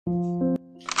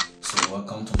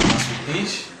welcome to Master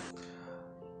Page.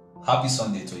 Happy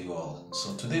Sunday to you all.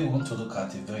 So today we want to look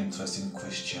at a very interesting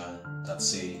question that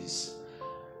says,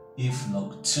 if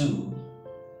log 2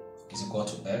 is equal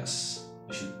to x,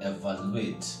 we should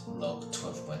evaluate log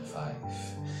 12.5.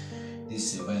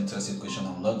 This is a very interesting question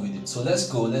on logarithm. So let's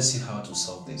see how to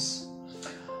solve this.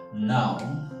 Now,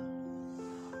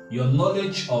 your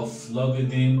knowledge of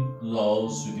logarithm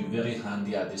laws will be very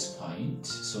handy at this point.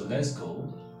 So let's go.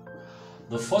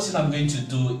 The first thing I'm going to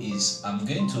do is I'm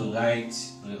going to rewrite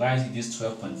this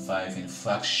 12.5 in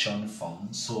fraction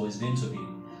form. So it's going to be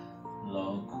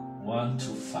log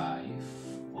 125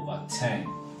 over 10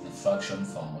 in fraction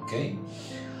form, okay?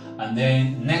 And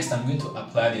then next I'm going to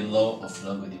apply the law of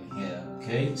logarithm here,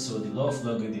 okay? So the law of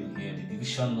logarithm here, the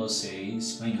division law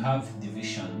says when you have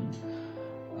division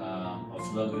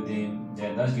of logarithm,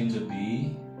 then that's going to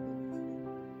be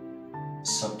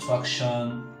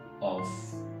subtraction of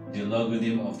the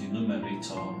logarithm of the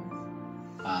numerator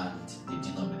and the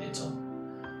denominator.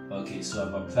 Okay, so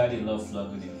I've applied the law of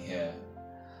logarithm here.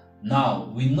 Now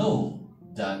we know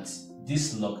that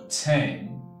this log 10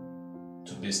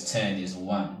 to base 10 is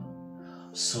 1.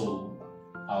 So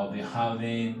I'll be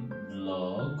having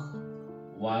log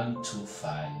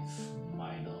 125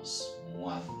 minus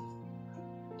 1.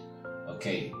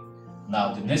 Okay,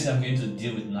 now the next thing I'm going to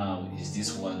deal with now is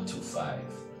this 125.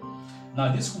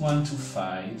 Now this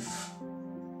 125,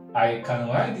 I can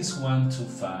write this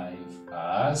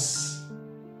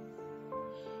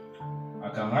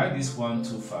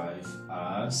 125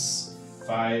 as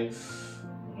 5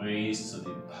 raised to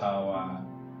the power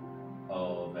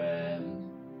of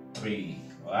 3,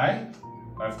 right?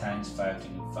 5 times 5,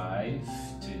 25,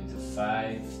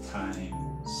 25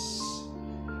 times.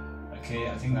 Okay,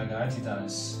 I think I can write it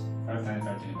as 5 times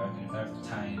 5, 25, 25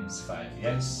 times 5,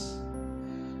 yes?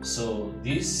 So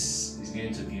this is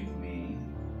going to give me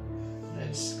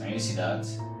this. Can you see that?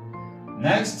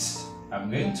 Next,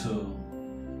 I'm going to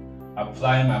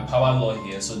apply my power law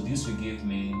here. So this will give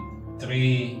me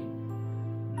 3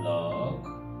 log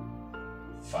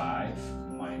 5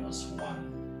 minus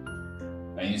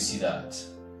 1. Can you see that?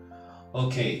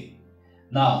 Okay.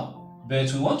 Now,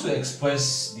 but we want to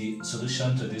express the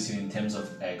solution to this in terms of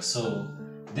x. So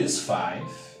this 5,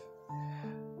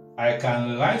 I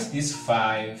can write this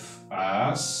 5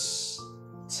 as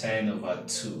 10 over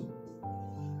 2.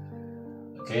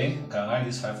 Okay, I can write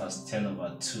this 5 as 10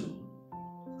 over 2.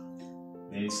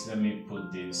 Let me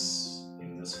put this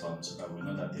in this form so that we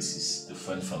know that this is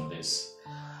different from this.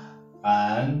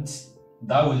 And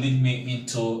that will lead me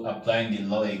into applying the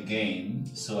law again.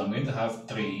 So I'm going to have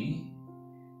 3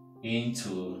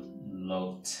 into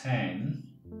log 10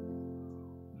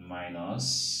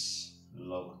 minus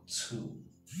log 2.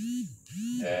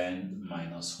 Then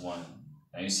minus 1.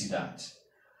 Can you see that?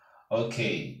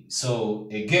 Okay, so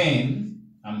again,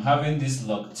 I'm having this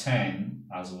log 10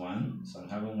 as 1. So I'm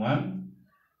having 1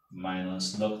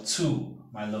 minus log 2.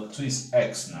 My log 2 is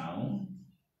x now.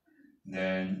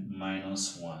 Then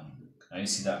minus 1. Can you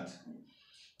see that?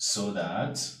 So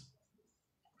that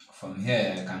from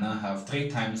here, I can now have 3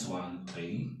 times 1,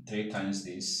 3. 3 times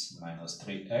this minus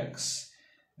 3x.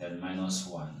 Then minus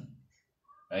 1.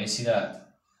 Can you see that?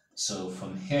 So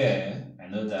from here, I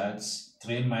know that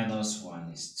 3 minus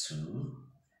 1 is 2,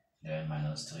 then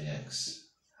minus 3x.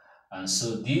 And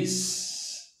so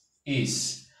this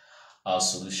is our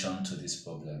solution to this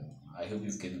problem. I hope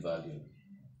you've gained value.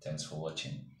 Thanks for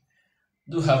watching.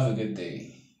 Do have a good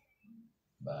day.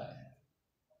 Bye.